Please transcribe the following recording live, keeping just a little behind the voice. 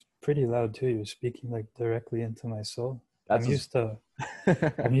pretty loud too. You're speaking like directly into my soul. That's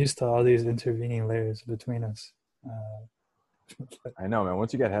I'm used to all these intervening layers between us. I know, man.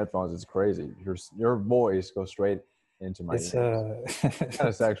 Once you get headphones, it's crazy. Your voice goes straight into my It's ears. It's kind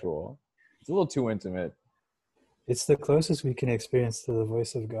of sexual. It's a little too intimate. it's the closest we can experience to the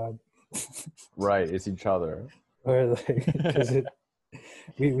voice of God. Right, it's each other. Or like,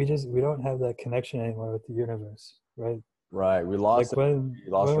 because we don't have that connection anymore with the universe, right? Right, we lost Like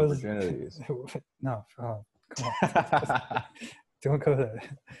our virginities. No, oh, come on. Don't go there.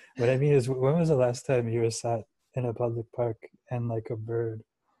 What I mean is, when was the last time you were sat in a public park and like a bird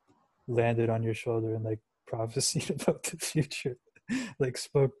landed on your shoulder and like prophesied about the future, like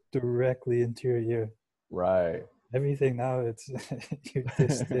spoke directly into your ear? Right. Everything now, it's you're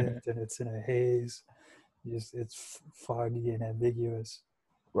distant and it's in a haze. It's foggy and ambiguous.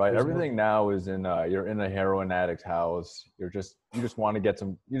 Right. There's Everything now is in you're in a heroin addict's house. You just want to get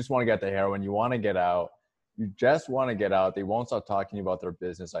the heroin. You want to get out. You just want to get out. They won't stop talking about their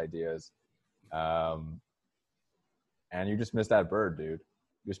business ideas. And you just miss that bird, dude.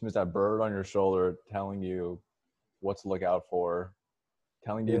 You just miss that bird on your shoulder telling you what to look out for,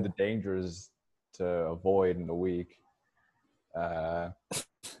 telling you the dangers to avoid in the week. A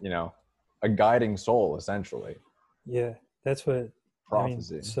guiding soul, essentially. Yeah, that's what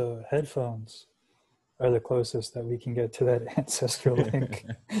prophecy. I mean, so headphones are the closest that we can get to that ancestral link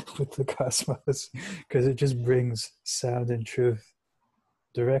with the cosmos, because it just brings sound and truth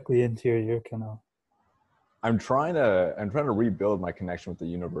directly into your ear canal. I'm trying to rebuild my connection with the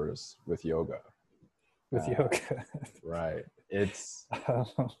universe with yoga. With yoga. Right. It's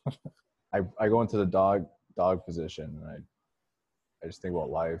I go into the dog position and I just think about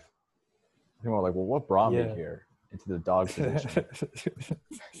life. I think about like, well, what brought me here into the dog position?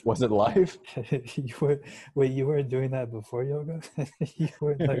 Was it life? You weren't doing that before yoga? You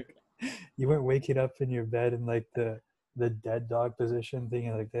weren't waking up in your bed in like the dead dog position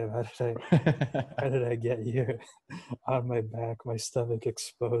thinking like, damn, how did I get here? On my back, my stomach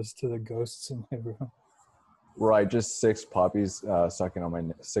exposed to the ghosts in my room. Right, just 6 puppies sucking on my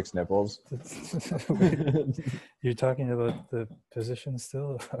 6 nipples. You're talking about the position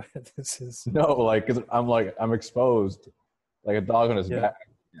still? This is no, like, cause I'm exposed, like a dog on his back.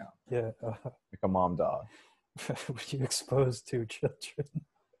 Yeah. Like a mom dog. Were you exposed to children?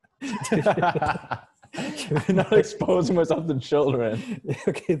 I'm not exposing myself to children.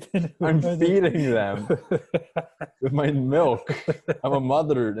 Okay, then I'm feeding them with my milk. I'm a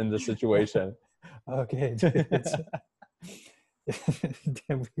mother in this situation. Okay,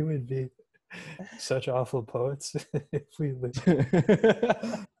 damn, we would be such awful poets if we lived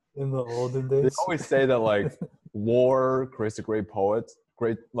in the olden days. They always say that like war creates a great poets,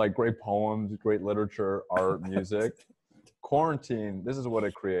 great poems, great literature, art, music. Quarantine, this is what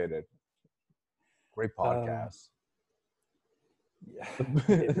it created. Great podcasts.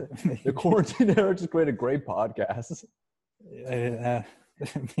 The quarantine era just created great podcasts.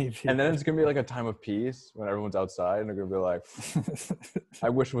 Maybe. And then it's gonna be like a time of peace when everyone's outside and they're gonna be like, I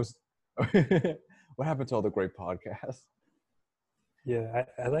wish it was what happened to all the great podcasts? Yeah,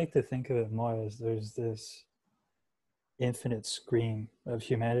 I like to think of it more as there's this infinite screen of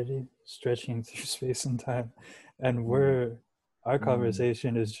humanity stretching through space and time, and our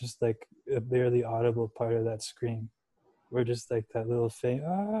conversation is just like a barely audible part of that screen. We're just like that little thing,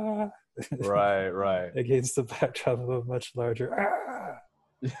 right against the backdrop of a much larger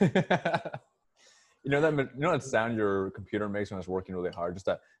You know that sound your computer makes when it's working really hard, just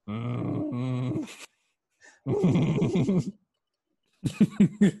that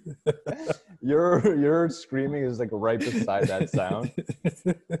your screaming is like right beside that sound.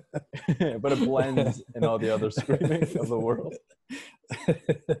 But it blends in all the other screaming of the world.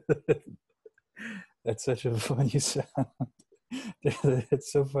 That's such a funny sound.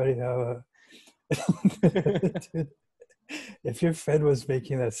 It's so funny how dude, if your friend was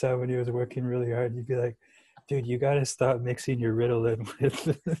making that sound when he was working really hard, you'd be like, dude, you gotta stop mixing your Ritalin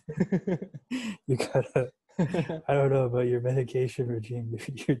with you gotta I don't know about your medication regime,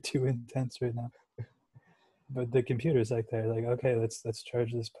 dude. You're too intense right now. But the computer's like that, like, okay, let's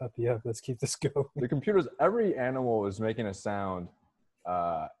charge this puppy up, let's keep this going. The computers, every animal is making a sound,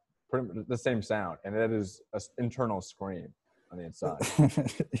 pretty much the same sound, and that is an internal scream on the inside.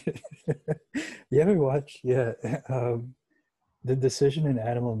 You ever watch the decision an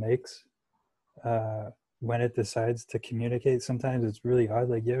animal makes when it decides to communicate? Sometimes it's really odd.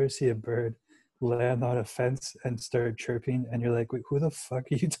 Like, you ever see a bird land on a fence and start chirping and you're like, wait, who the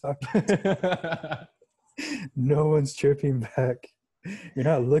fuck are you talking to? No one's chirping back. You're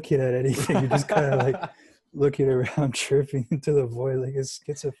not looking at anything. You're just kind of like looking around, chirping into the void like a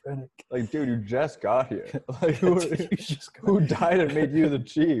schizophrenic. Like, dude, you just got here. Like, who, You just got- who died and made you the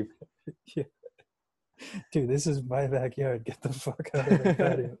chief? Yeah. Dude, this is my backyard. Get the fuck out of the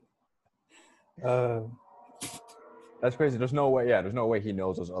patio. That's crazy. There's no way. Yeah, there's no way he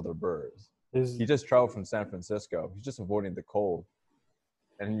knows those other birds. He just traveled from San Francisco. He's just avoiding the cold,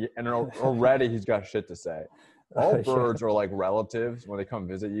 and already he's got shit to say. All birds are like relatives. When they come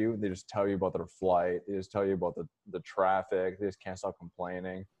visit you, they just tell you about their flight. They just tell you about the traffic. They just can't stop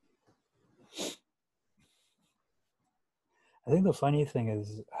complaining. I think the funny thing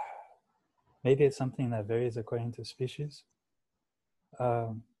is, maybe it's something that varies according to species.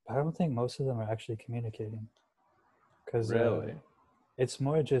 But I don't think most of them are actually communicating. Because Really? it's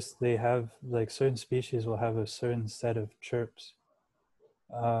more just they have, like, certain species will have a certain set of chirps.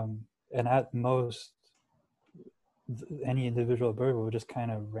 And at most, any individual bird will just kind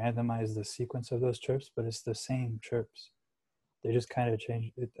of randomize the sequence of those chirps, but it's the same chirps. They just kind of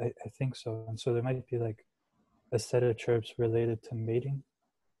change it. I think so. And so there might be like a set of chirps related to mating,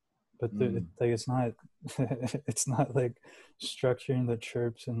 but like it's not it's not like structuring the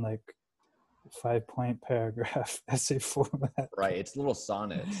chirps in like 5-point paragraph essay format. Right. It's little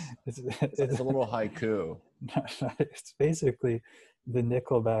sonnets. It's a little haiku. It's basically the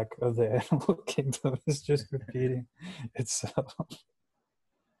Nickelback of the animal kingdom. Is just repeating itself.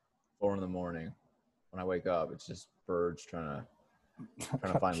 4 a.m. when I wake up, it's just birds trying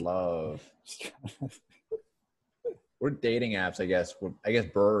to find love. We're dating apps, I guess. I guess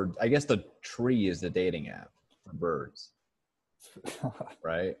birds. I guess the tree is the dating app for birds,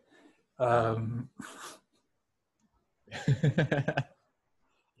 right? Yeah,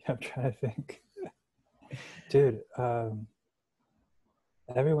 I'm trying to think, dude.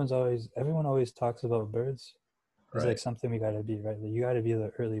 Everyone always talks about birds. It's like something we gotta be, right? Like, you gotta be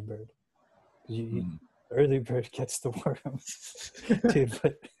the early bird. The early bird gets the worms, dude.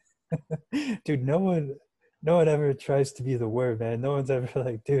 But dude, no one ever tries to be the worm, man. No one's ever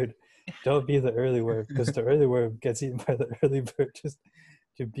like, dude, don't be the early worm, because the early worm gets eaten by the early bird. Just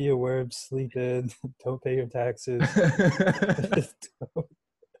to be a worm, sleep in, don't pay your taxes,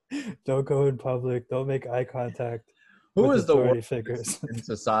 don't go in public, don't make eye contact. Who is the worm figures in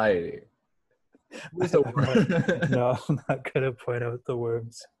society? Who is the worm? No, I'm not gonna point out the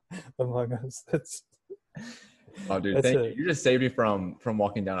worms among us. Oh, dude, thank you. You just saved me from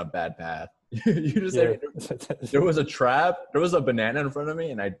walking down a bad path. You just saved me. There was a trap. There was a banana in front of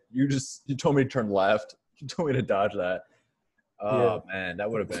me, and you told me to turn left. You told me to dodge that. Oh man, that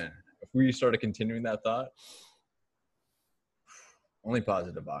would have been, if we started continuing that thought. Only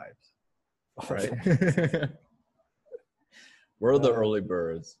positive vibes, right? We're the early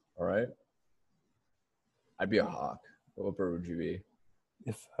birds, all right? I'd be a hawk. What bird would you be?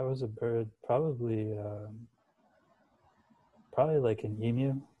 If I was a bird, probably like an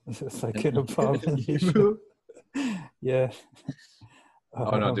emu. It's like an abomination. Yeah.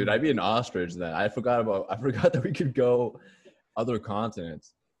 Oh no, dude! I'd be an ostrich then. I forgot that we could go other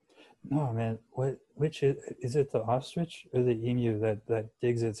continents. No, man. Which is it? The ostrich or the emu that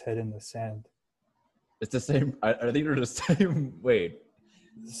digs its head in the sand? It's the same. I think they're the same. Wait.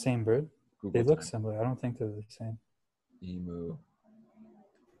 The same bird? They look similar. I don't think they're the same. Emu.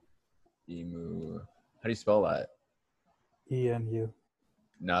 How do you spell that? EMU.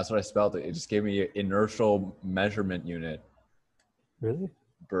 No, that's what I spelled it. It just gave me an inertial measurement unit. Really?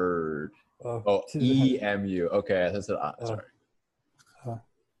 Bird. Oh, EMU. Okay, that's it. Sorry.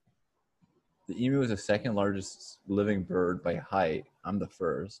 The emu is the second largest living bird by height. I'm the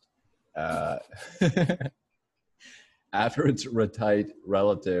first. After its retite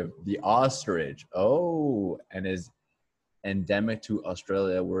relative, the ostrich. Oh, and is endemic to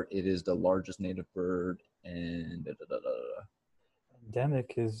Australia, where it is the largest native bird. And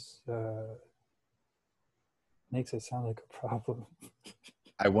endemic is makes it sound like a problem.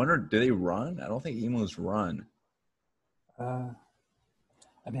 I wonder, do they run? I don't think emus run. I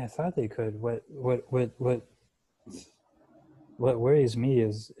mean, I thought they could. What worries me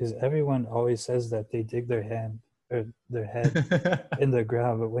is everyone always says that they dig their hand or their head in the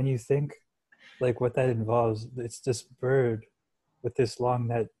ground, but when you think like what that involves, it's this bird with this long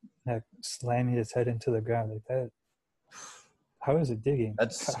neck slamming its head into the ground like that. How is it digging?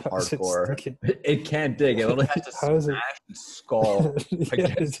 That's hardcore. It can't dig. It literally has to smash its skull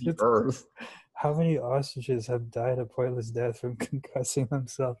against the earth. How many ostriches have died a pointless death from concussing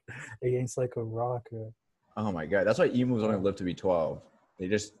themselves against like a rock? Oh my god, that's why emus only live to be 12. They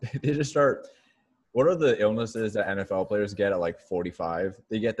just start. What are the illnesses that NFL players get at like 45?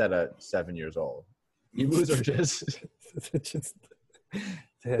 They get that at 7 years old. Emus are just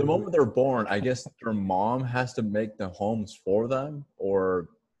The moment they're born, I guess their mom has to make the homes for them, or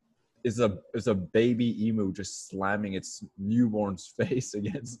is a baby emu just slamming its newborn's face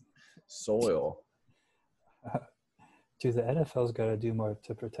against soil? Dude, the NFL's got to do more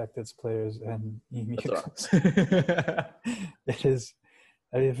to protect its players and emus. It is,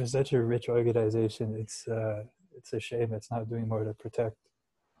 I mean, for such a rich organization, it's a shame it's not doing more to protect.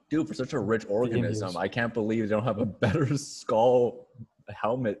 Dude, for such a rich organism, I can't believe they don't have a better skull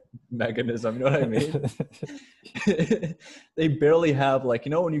helmet mechanism. You know what I mean? They barely have, like,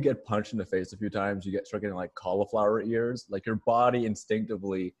 you know, when you get punched in the face a few times, you start getting like cauliflower ears. Like your body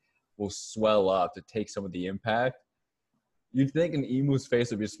instinctively will swell up to take some of the impact. You'd think an emu's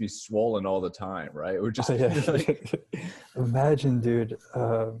face would just be swollen all the time, right? It would just like... Imagine, dude.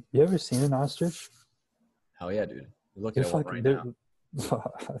 You ever seen an ostrich? Hell yeah, dude. You're looking at one right now.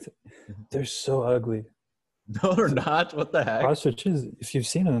 They're so ugly. No, they're not. What the heck? Ostriches, if you've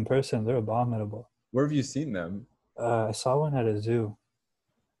seen them in person, they're abominable. Where have you seen them? I saw one at a zoo.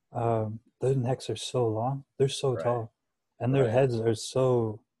 Their necks are so long. They're so tall. And their heads are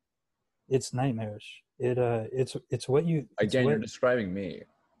so... It's nightmarish. It's what you... Again, you're describing me.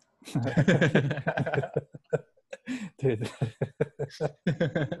 Dude.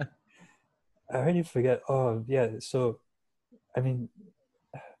 I already forget. Oh, yeah. So, I mean,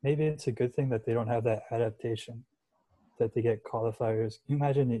 maybe it's a good thing that they don't have that adaptation, that they get cauliflowers. You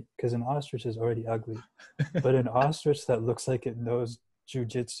imagine it, because an ostrich is already ugly, but an ostrich that looks like it knows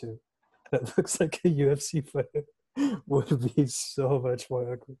jujitsu, that looks like a UFC fighter, would be so much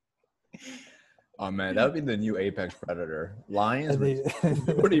more ugly. Oh man, that would be the new apex predator. Lions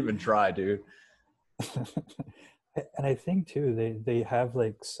wouldn't even try, dude. And I think too, they have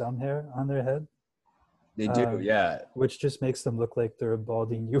like some hair on their head. They do, yeah. Which just makes them look like they're a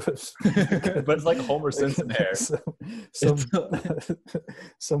balding UFC. But it's like Homer Simpson hair.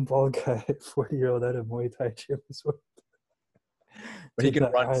 Some bald guy, 40-year-old at a Muay Thai gym as well. But he can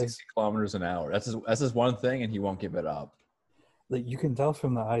run 60 kilometers an hour. That's his one thing, and he won't give it up. Like you can tell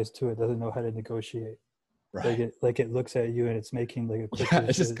from the eyes too, it doesn't know how to negotiate. Right. Like it looks at you and it's making like a quick. Yeah,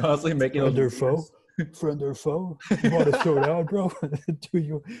 it's just constantly making friend or foe. Friend or foe? You want to throw down, bro? Do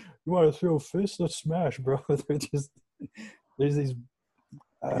you want to throw fists? Let's smash, bro. There's these,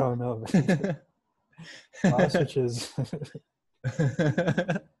 I don't know. Ostriches.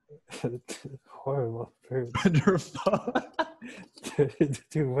 Horrible. Friend or foe.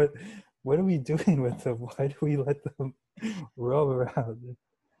 Dude, what are we doing with them? Why do we let them roam around?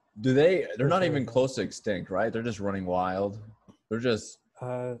 They're not even close to extinct, right? They're just running wild. They're just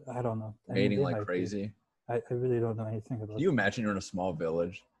I don't know. mating like crazy. I really don't know anything about it. Can you imagine you're in a small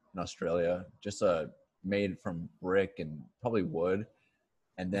village in Australia, just made from brick and probably wood,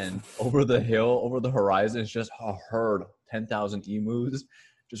 and then over the hill, over the horizon, is just a herd, 10,000 emus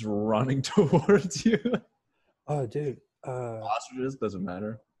just running towards you. Oh, dude. Ostriches, doesn't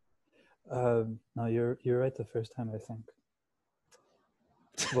matter. No, you're right the first time, I think.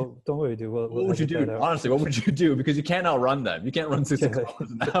 Well, don't worry, dude. What would you do? Honestly, what would you do? Because you can't outrun them. You can't run 60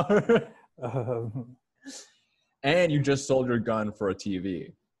 kilometers an hour. And you just sold your gun for a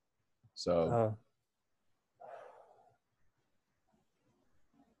TV. So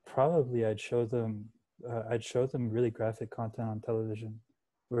probably I'd show them really graphic content on television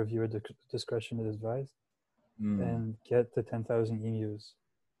where viewer discretion is advised, and get the 10,000 emus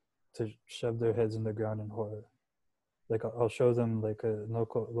to shove their heads in the ground in horror. Like I'll show them like a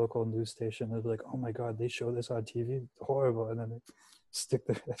local news station. They'll be like, "Oh my God, they show this on TV, horrible!" And then they stick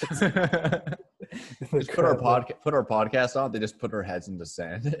their heads. Just put our podcast on. They just put our heads in the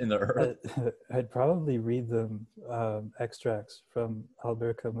sand in the earth. I'd probably read them extracts from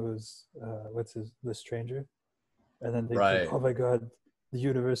Albert Camus' The Stranger, and then they think, "Oh my God, the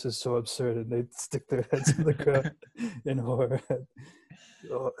universe is so absurd," and they'd stick their heads in the ground in horror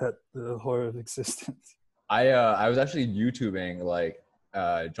at the horror of existence. I was actually YouTubing like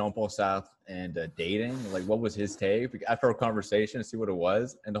Jean-Paul Sartre and dating, like what was his take after our conversation to see what it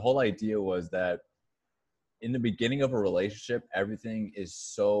was. And the whole idea was that in the beginning of a relationship, everything is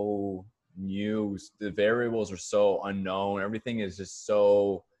so new. The variables are so unknown. Everything is just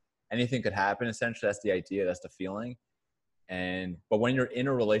so, anything could happen essentially. That's the idea. That's the feeling. But when you're in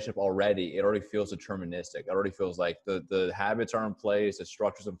a relationship already, it already feels deterministic. It already feels like the habits are in place, the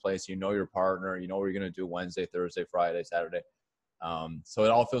structure's in place. You know your partner, you know what you're going to do Wednesday, Thursday, Friday, Saturday. So it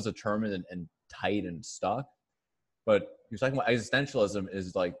all feels determined and tight and stuck. But you're talking about existentialism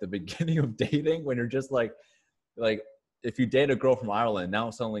is like the beginning of dating, when you're just like if you date a girl from Ireland, now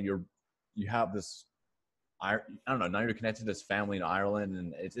suddenly you have this, I don't know, now you're connected to this family in Ireland,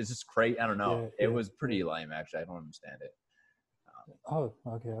 and it's just crazy. I don't know. Yeah. It was pretty lame, actually. I don't understand it. Oh,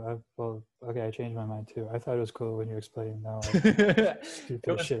 okay. Okay. I changed my mind too. I thought it was cool when you explained. Now, It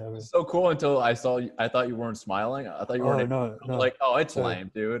stupidest was shit ever. so cool until I saw you. I thought you weren't smiling. I thought you weren't. Oh no, I'm no. like, oh, it's Sorry.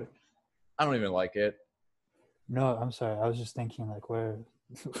 lame, dude. I don't even like it. No, I'm sorry. I was just thinking like, where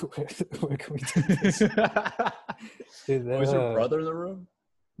can we take this, dude? Was your brother in the room?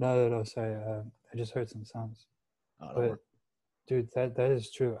 No. Sorry. I just heard some sounds. Oh, don't worry. But dude, that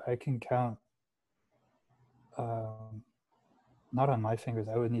is true. I can count. Um, Not on my fingers.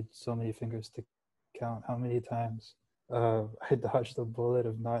 I would need so many fingers to count how many times I dodged the bullet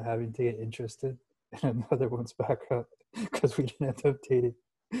of not having to get interested in another one's background because we didn't end up dating.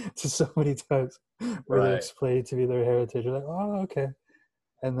 To so many times where they Right. explain to me their heritage, you're like, oh, okay,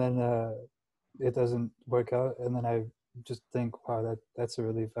 and then it doesn't work out, and then I just think, wow, that's a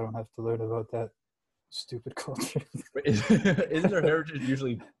relief. I don't have to learn about that stupid culture. Wait, isn't their heritage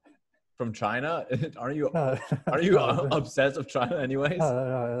usually from China? Aren't you No, no, obsessed with China anyways?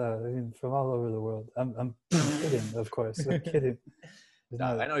 no. I mean, from all over the world. I'm kidding, of course. I'm kidding. It's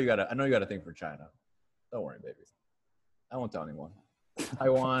Nah, not, I know you got a thing for China. Don't worry, baby. I won't tell anyone.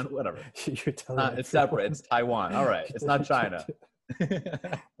 Taiwan, whatever. you're telling It's everyone. separate. It's Taiwan. All right. It's not China.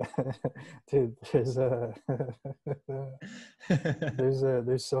 Dude,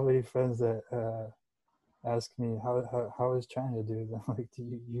 there's so many friends that ask me how is China, dude? I'm like, do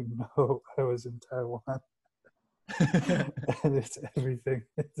you know I was in Taiwan? And it's everything.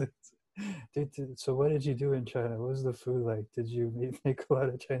 Dude, so what did you do in China? What was the food like? Did you make a lot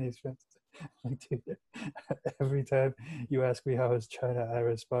of Chinese friends? Like, dude, every time you ask me how is China, I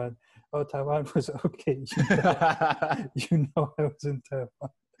respond, "Oh, Taiwan was okay." You know I was in Taiwan.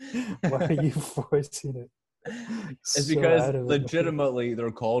 Why are you forcing it? It's So because adamantly. legitimately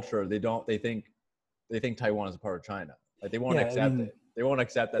their culture, they think Taiwan is a part of China. Like they won't Yeah, I accept mean, it. They won't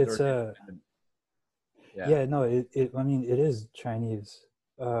accept that it's they're yeah. yeah, no, I mean, it is Chinese.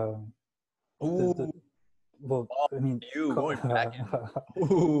 Um, the Ooh, well, oh, I mean, you going back in.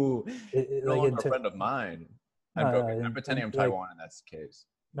 Ooh, you're no like longer a friend of mine. I'm no, joking. I'm pretending I'm like Taiwan in that case.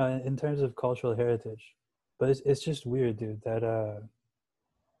 no, in terms of cultural heritage, but it's just weird, dude. That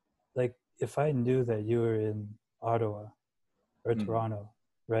like if I knew that you were in Ottawa or Mhm. Toronto,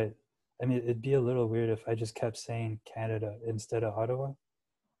 right? I mean, it'd be a little weird if I just kept saying Canada instead of Ottawa,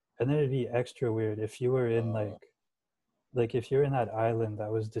 and then it'd be extra weird if you were in Uh, like if you're in that island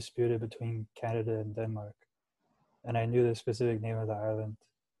that was disputed between Canada and Denmark, and I knew the specific name of the island,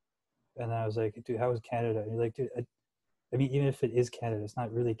 and then I was like, dude, how is Canada? And you're like, dude, I mean, even if it is Canada, it's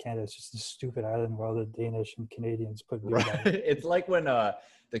not really Canada. It's just a stupid island where all the Danish and Canadians put beer right. down. It's like when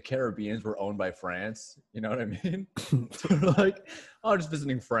the Caribbeans were owned by France. You know what I mean? So they're like, oh, just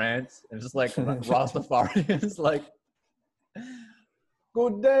visiting France, and just like Rastafarians, like,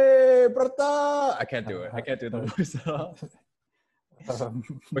 good day, brother. I can't do it. I can't do the voice at all. um,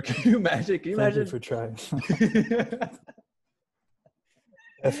 But can you imagine? Can you thank you imagine? for trying.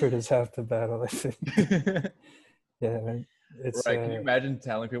 Effort is half the battle, I think. Yeah, man. It's Right. Can you imagine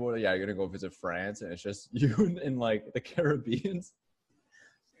telling people, yeah, you're gonna go visit France, and it's just you in like the Caribbeans?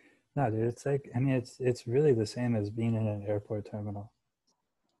 no, dude. It's like, I mean, it's really the same as being in an airport terminal,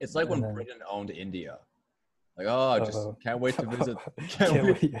 It's like and when then Britain owned India. Like, oh, just oh, can't wait to visit. Can't can't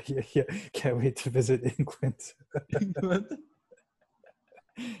wait. wait, yeah, can't wait to visit England.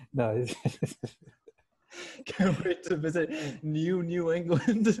 No, Can't wait to visit New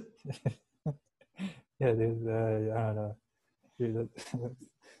England. yeah, dude. I don't know. Dude,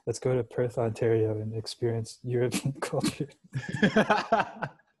 let's go to Perth, Ontario, and experience European culture.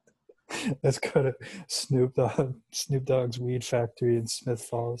 Let's go to Snoop Dogg's weed factory in Smith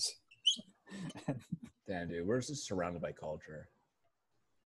Falls. Damn, dude, we're just surrounded by culture.